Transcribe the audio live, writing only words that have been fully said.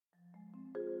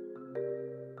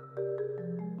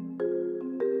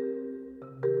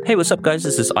Hey, what's up, guys?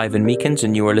 This is Ivan Meekins,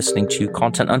 and you are listening to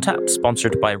Content Untapped,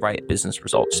 sponsored by Riot Business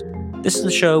Results. This is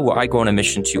the show where I go on a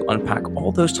mission to unpack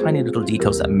all those tiny little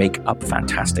details that make up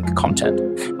fantastic content.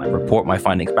 I report my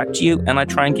findings back to you, and I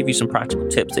try and give you some practical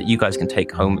tips that you guys can take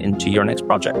home into your next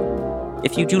project.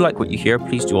 If you do like what you hear,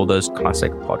 please do all those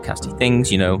classic podcasty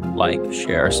things, like,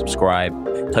 share, subscribe,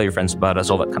 tell your friends about us,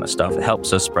 all that kind of stuff. It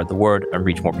helps us spread the word and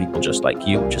reach more people just like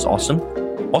you, which is awesome.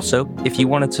 Also, if you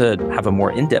wanted to have a more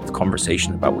in-depth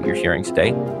conversation about what you're hearing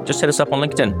today, just hit us up on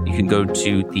LinkedIn. You can go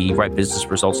to the Right Business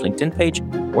Results LinkedIn page,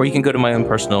 or you can go to my own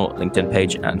personal LinkedIn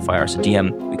page and fire us a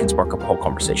DM. We can spark up a whole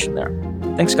conversation there.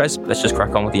 Thanks, guys. Let's just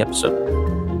crack on with the episode.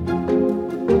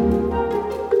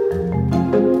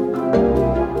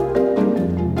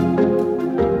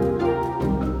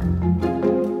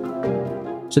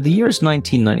 So the year is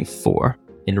 1994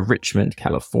 in Richmond,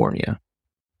 California.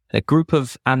 A group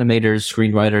of animators,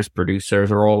 screenwriters, producers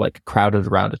are all crowded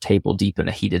around a table deep in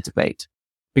a heated debate.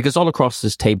 Because all across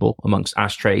this table, amongst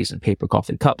ashtrays and paper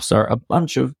coffee cups, are a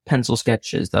bunch of pencil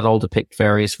sketches that all depict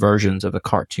various versions of a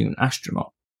cartoon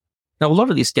astronaut. Now, a lot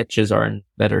of these sketches are in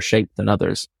better shape than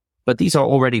others, but these are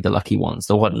already the lucky ones,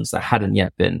 the ones that hadn't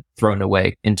yet been thrown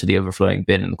away into the overflowing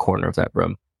bin in the corner of that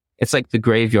room. It's like the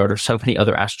graveyard of so many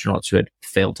other astronauts who had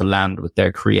failed to land with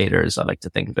their creators, I like to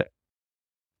think of it.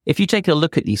 If you take a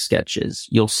look at these sketches,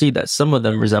 you'll see that some of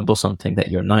them resemble something that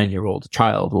your 9-year-old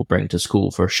child will bring to school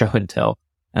for show and tell,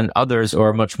 and others are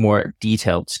a much more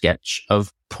detailed sketch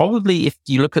of probably, if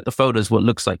you look at the photos, what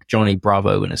looks like Johnny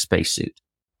Bravo in a spacesuit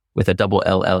with a double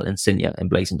LL insignia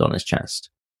emblazoned on his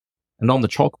chest. And on the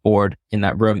chalkboard in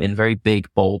that room, in very big,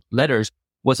 bold letters,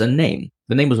 was a name.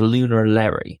 The name was Lunar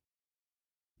Larry.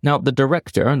 Now, the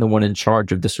director and the one in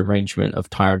charge of this arrangement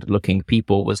of tired-looking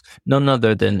people was none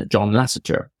other than John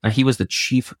Lasseter, and he was the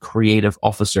chief creative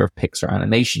officer of Pixar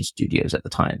Animation Studios at the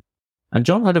time. And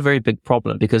John had a very big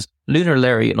problem because Lunar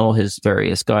Larry in all his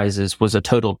various guises was a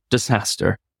total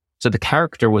disaster. So the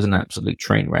character was an absolute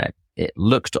train wreck. It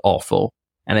looked awful,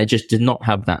 and it just did not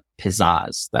have that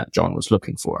pizzazz that John was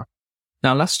looking for.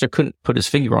 Now, Lasseter couldn't put his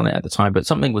finger on it at the time, but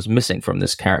something was missing from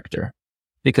this character.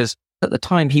 Because at the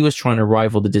time, he was trying to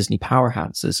rival the Disney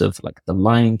powerhouses of The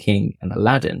Lion King and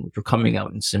Aladdin, which were coming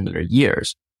out in similar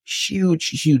years.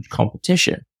 Huge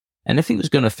competition. And if he was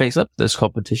going to face up to this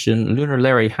competition, Lunar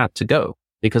Larry had to go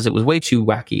because it was way too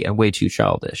wacky and way too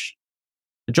childish.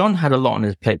 John had a lot on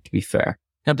his plate, to be fair.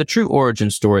 Now, the true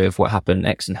origin story of what happened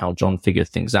next and how John figured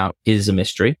things out is a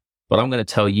mystery, but I'm going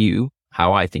to tell you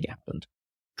how I think it happened.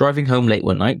 Driving home late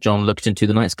one night, John looked into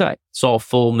the night sky, saw a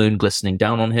full moon glistening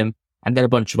down on him, and then a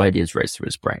bunch of ideas raced through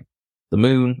his brain. The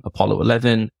moon, Apollo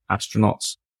 11,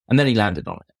 astronauts, and then he landed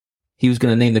on it. He was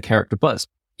going to name the character Buzz,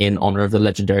 in honor of the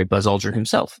legendary Buzz Aldrin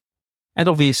himself. And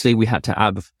obviously we had to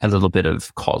add a little bit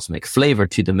of cosmic flavor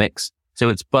to the mix, so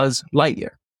it's Buzz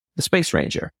Lightyear, the Space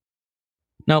Ranger.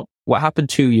 Now, what happened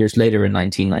 2 years later in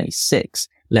 1996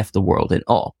 left the world in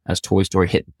awe as Toy Story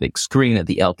hit the big screen at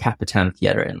the El Capitan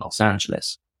Theater in Los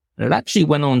Angeles. And it actually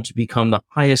went on to become the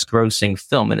highest grossing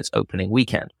film in its opening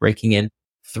weekend, raking in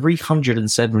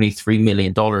 $373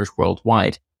 million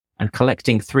worldwide and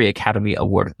collecting 3 Academy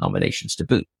Award nominations to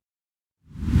boot.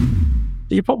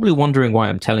 So you're probably wondering why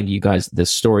I'm telling you guys this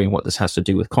story and what this has to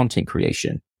do with content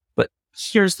creation. But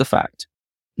here's the fact.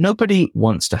 Nobody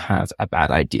wants to have a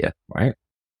bad idea, right?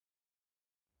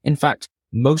 In fact,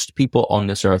 most people on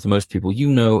this earth, most people you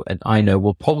know and I know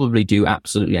will probably do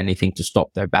absolutely anything to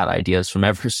stop their bad ideas from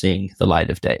ever seeing the light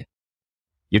of day.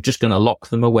 You're just going to lock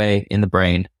them away in the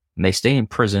brain and they stay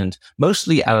imprisoned,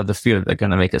 mostly out of the fear that they're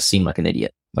going to make us seem like an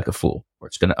idiot, like a fool, or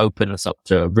it's going to open us up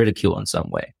to ridicule in some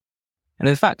way. And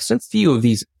in fact, so few of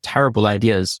these terrible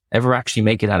ideas ever actually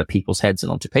make it out of people's heads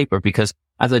and onto paper because,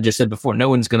 as I just said before, no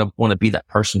one's going to want to be that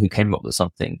person who came up with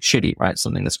something shitty, right?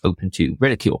 Something that's open to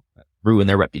ridicule, ruin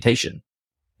their reputation.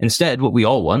 Instead, what we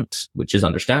all want, which is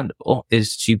understandable,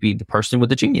 is to be the person with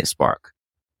the genius spark.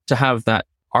 To have that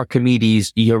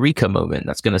Archimedes eureka moment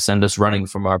that's going to send us running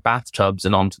from our bathtubs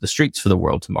and onto the streets for the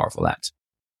world to marvel at.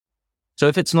 So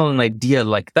if it's not an idea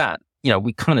like that,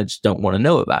 we kind of just don't want to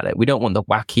know about it. We don't want the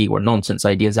wacky or nonsense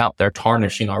ideas out there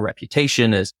tarnishing our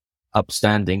reputation as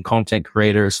upstanding content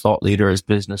creators, thought leaders,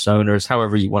 business owners,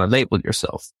 however you want to label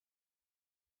yourself.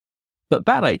 But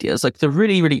bad ideas, like the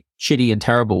really, really shitty and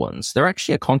terrible ones, they're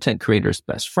actually a content creator's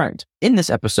best friend. In this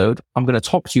episode, I'm going to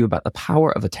talk to you about the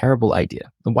power of a terrible idea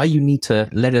and why you need to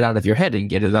let it out of your head and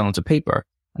get it down onto paper,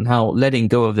 and how letting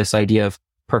go of this idea of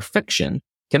perfection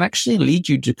can actually lead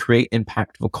you to create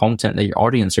impactful content that your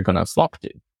audience are going to flock to.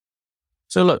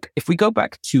 So look, if we go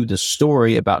back to the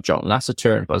story about John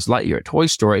Lasseter and Buzz Lightyear at Toy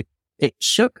Story, it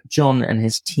took John and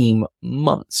his team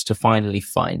months to finally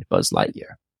find Buzz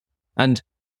Lightyear. And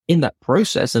in that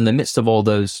process, in the midst of all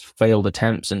those failed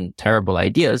attempts and terrible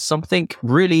ideas, something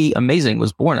really amazing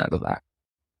was born out of that.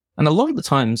 And a lot of the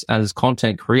times as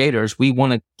content creators, we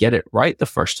want to get it right the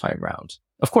first time round.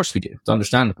 Of course we do. It's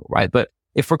understandable, right? But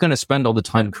if we're going to spend all the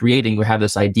time creating, we have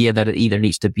this idea that it either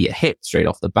needs to be a hit straight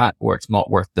off the bat or it's not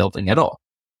worth building at all.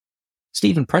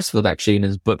 Stephen Pressfield, actually, in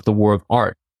his book, The War of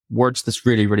Art, words this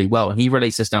really, really well. And he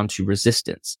relates this down to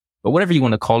resistance. But whatever you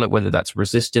want to call it, whether that's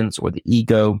resistance or the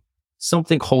ego,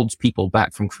 something holds people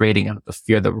back from creating out of the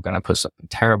fear that we're going to put something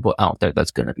terrible out there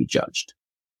that's going to be judged.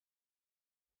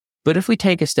 But if we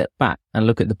take a step back and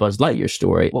look at the Buzz Lightyear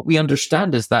story, what we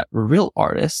understand is that real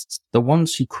artists, the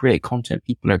ones who create content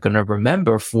people are going to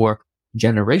remember for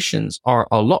generations, are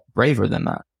a lot braver than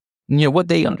that. And, what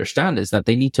they understand is that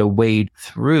they need to wade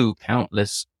through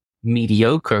countless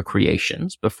mediocre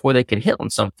creations before they can hit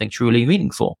on something truly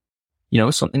meaningful.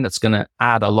 Something that's going to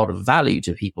add a lot of value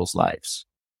to people's lives.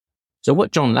 So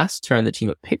what John Lasseter and the team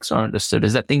at Pixar understood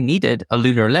is that they needed a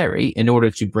Lunar Larry in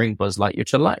order to bring Buzz Lightyear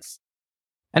to life.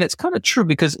 And it's kind of true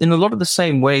because in a lot of the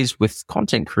same ways with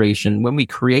content creation, when we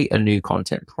create a new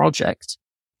content project,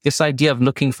 this idea of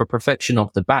looking for perfection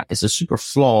off the bat is a super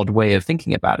flawed way of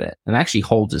thinking about it and actually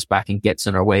holds us back and gets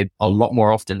in our way a lot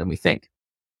more often than we think.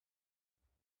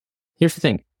 Here's the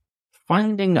thing.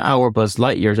 Finding our Buzz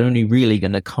Lightyear is only really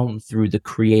going to come through the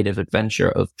creative adventure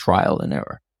of trial and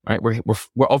error, right?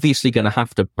 We're obviously going to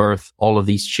have to birth all of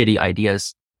these shitty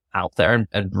ideas out there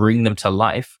and bring them to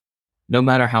life, no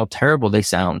matter how terrible they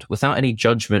sound, without any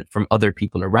judgment from other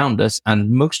people around us,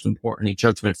 and most importantly,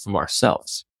 judgment from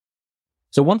ourselves.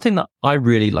 So one thing that I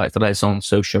really liked that I saw on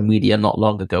social media not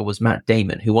long ago was Matt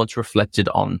Damon, who once reflected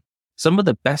on some of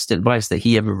the best advice that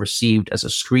he ever received as a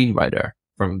screenwriter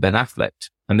from Ben Affleck.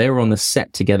 And they were on the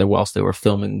set together whilst they were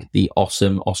filming the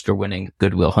awesome Oscar-winning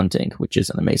Good Will Hunting, which is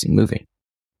an amazing movie.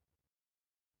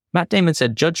 Matt Damon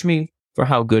said, "Judge me for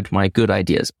how good my good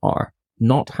ideas are,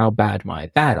 not how bad my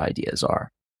bad ideas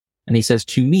are." And he says,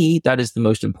 to me, that is the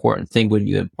most important thing when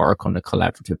you embark on a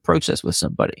collaborative process with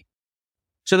somebody.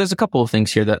 So there's a couple of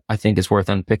things here that I think is worth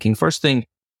unpicking. First thing,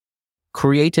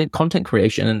 content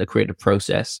creation and the creative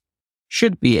process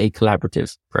should be a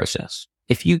collaborative process.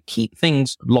 If you keep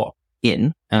things locked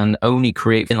in and only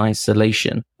create in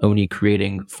isolation, only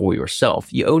creating for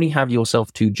yourself, you only have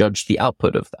yourself to judge the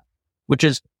output of that, which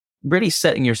is really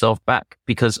setting yourself back,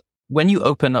 because when you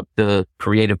open up the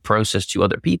creative process to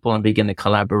other people and begin a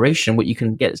collaboration, what you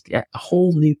can get is a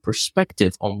whole new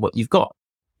perspective on what you've got.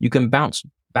 You can bounce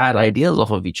bad ideas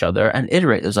off of each other and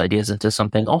iterate those ideas into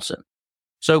something awesome.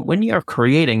 So when you're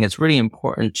creating, it's really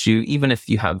important to, even if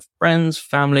you have friends,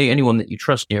 family, anyone that you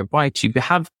trust nearby, to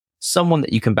have someone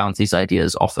that you can bounce these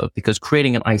ideas off of, because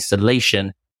creating in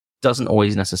isolation doesn't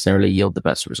always necessarily yield the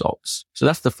best results. So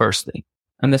that's the first thing.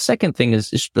 And the second thing is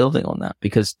just building on that,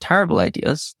 because terrible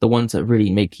ideas, the ones that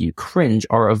really make you cringe,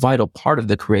 are a vital part of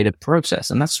the creative process.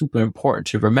 And that's super important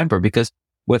to remember, because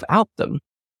without them,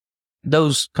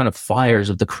 those kind of fires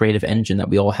of the creative engine that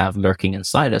we all have lurking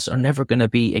inside us are never going to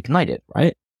be ignited,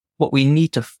 right? What we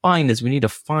need to find is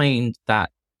that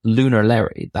Lunar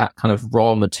Larry, that kind of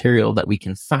raw material that we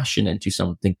can fashion into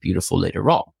something beautiful later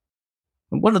on.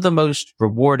 And one of the most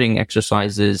rewarding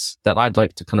exercises that I'd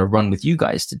like to kind of run with you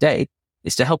guys today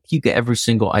is to help you get every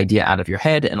single idea out of your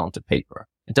head and onto paper.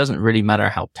 It doesn't really matter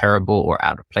how terrible or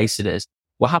out of place it is.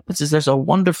 What happens is there's a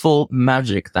wonderful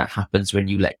magic that happens when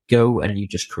you let go and you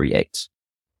just create.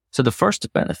 So the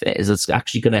first benefit is it's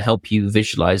actually going to help you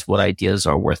visualize what ideas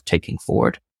are worth taking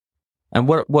forward. And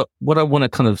what I want to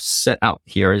kind of set out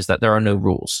here is that there are no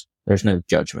rules. There's no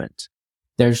judgment.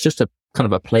 There's just a kind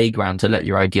of a playground to let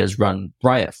your ideas run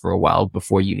riot for a while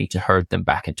before you need to herd them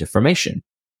back into formation.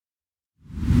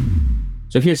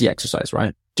 So here's the exercise,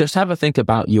 right? Just have a think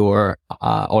about your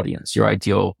audience, your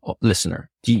ideal listener.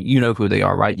 You know who they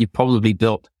are, right? You've probably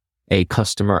built a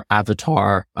customer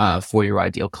avatar for your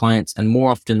ideal clients. And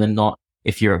more often than not,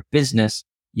 if you're a business,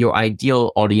 your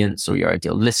ideal audience or your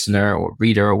ideal listener or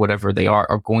reader or whatever they are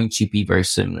going to be very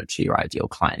similar to your ideal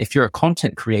client. If you're a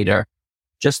content creator,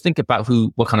 just think about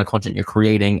what kind of content you're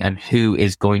creating and who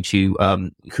is going to,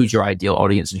 who's your ideal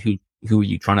audience and who are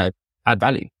you trying to add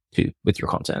value to with your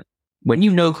content. When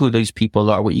you know who those people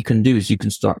are, what you can do is you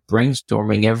can start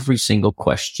brainstorming every single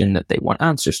question that they want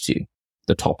answers to,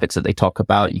 the topics that they talk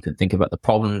about. You can think about the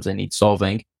problems they need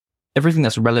solving, everything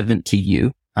that's relevant to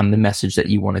you and the message that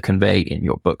you want to convey in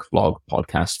your book, blog,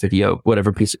 podcast, video,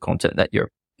 whatever piece of content that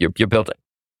you're building.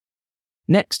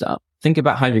 Next up, think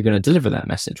about how you're going to deliver that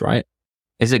message, right?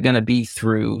 Is it going to be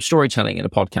through storytelling in a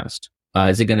podcast?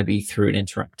 Is it going to be through an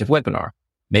interactive webinar?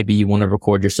 Maybe you want to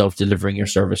record yourself delivering your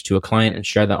service to a client and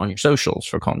share that on your socials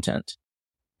for content.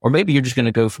 Or maybe you're just going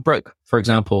to go for broke. For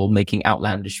example, making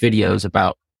outlandish videos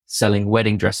about selling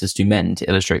wedding dresses to men to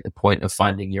illustrate the point of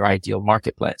finding your ideal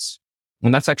marketplace.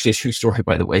 And that's actually a true story,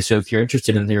 by the way. So if you're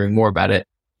interested in hearing more about it,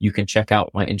 you can check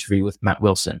out my interview with Matt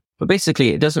Wilson. But basically,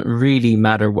 it doesn't really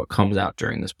matter what comes out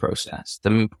during this process. The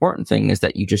important thing is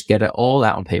that you just get it all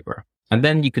out on paper. And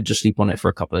then you could just sleep on it for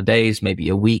a couple of days, maybe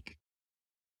a week.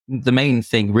 The main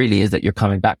thing really is that you're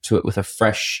coming back to it with a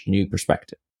fresh new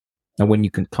perspective. And when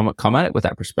you can come at it with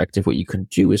that perspective, what you can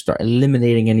do is start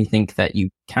eliminating anything that you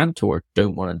can't or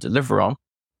don't want to deliver on,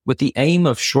 with the aim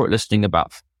of shortlisting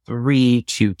about 3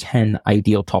 to 10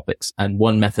 ideal topics and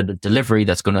one method of delivery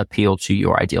that's going to appeal to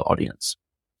your ideal audience.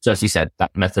 So as you said,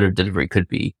 that method of delivery could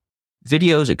be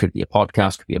videos, it could be a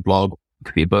podcast, it could be a blog, it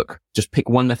could be a book. Just pick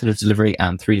one method of delivery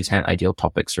and 3 to 10 ideal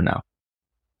topics for now.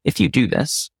 If you do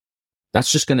this,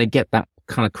 that's just going to get that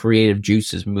kind of creative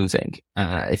juices moving.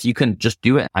 If you can just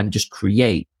do it and just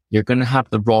create, you're going to have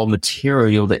the raw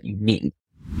material that you need.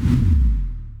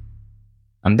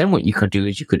 And then what you can do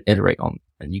is you can iterate on,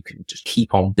 and you can just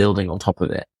keep on building on top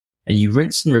of it. And you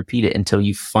rinse and repeat it until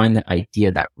you find the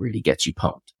idea that really gets you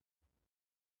pumped.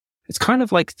 It's kind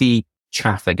of like the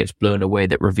chaff that gets blown away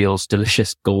that reveals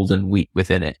delicious golden wheat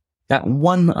within it. That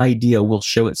one idea will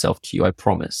show itself to you, I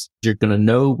promise. You're going to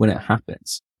know when it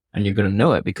happens. And you're going to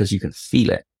know it because you can feel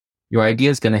it. Your idea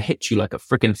is going to hit you like a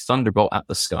freaking thunderbolt at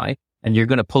the sky, and you're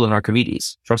going to pull an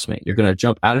Archimedes. Trust me, you're going to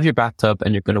jump out of your bathtub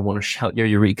and you're going to want to shout your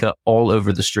eureka all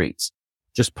over the streets.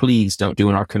 Just please don't do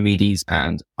an Archimedes,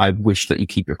 and I wish that you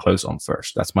keep your clothes on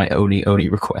first. That's my only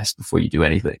request before you do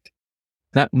anything.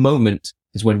 That moment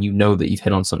is when you know that you've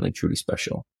hit on something truly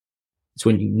special. It's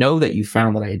when you know that you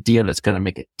found that idea that's going to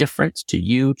make a difference to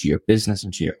you, to your business,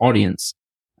 and to your audience.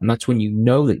 And that's when you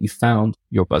know that you found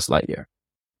your Buzz Lightyear.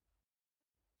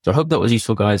 So I hope that was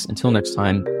useful, guys. Until next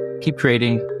time, keep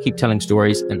creating, keep telling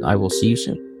stories, and I will see you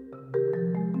soon.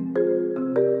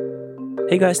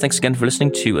 Hey guys, thanks again for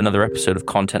listening to another episode of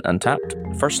Content Untapped.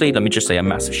 Firstly, let me just say a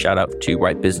massive shout out to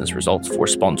Right Business Results for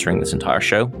sponsoring this entire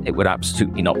show. It would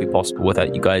absolutely not be possible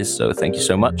without you guys, so thank you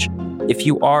so much. If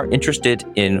you are interested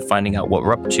in finding out what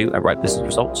we're up to at Right Business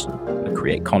Results,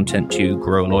 create content to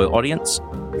grow a loyal audience,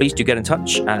 please do get in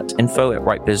touch at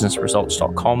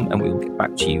info@rightbusinessresults.com and we will get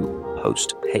back to you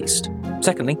post haste.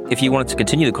 Secondly, if you wanted to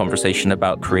continue the conversation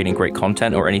about creating great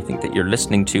content or anything that you're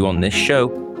listening to on this show,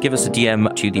 give us a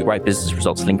DM to the Right Business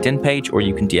Results LinkedIn page, or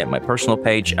you can DM my personal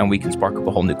page and we can spark up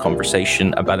a whole new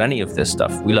conversation about any of this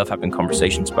stuff. We love having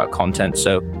conversations about content,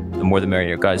 so the more the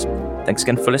merrier, guys. Thanks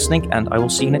again for listening, and I will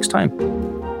see you next time.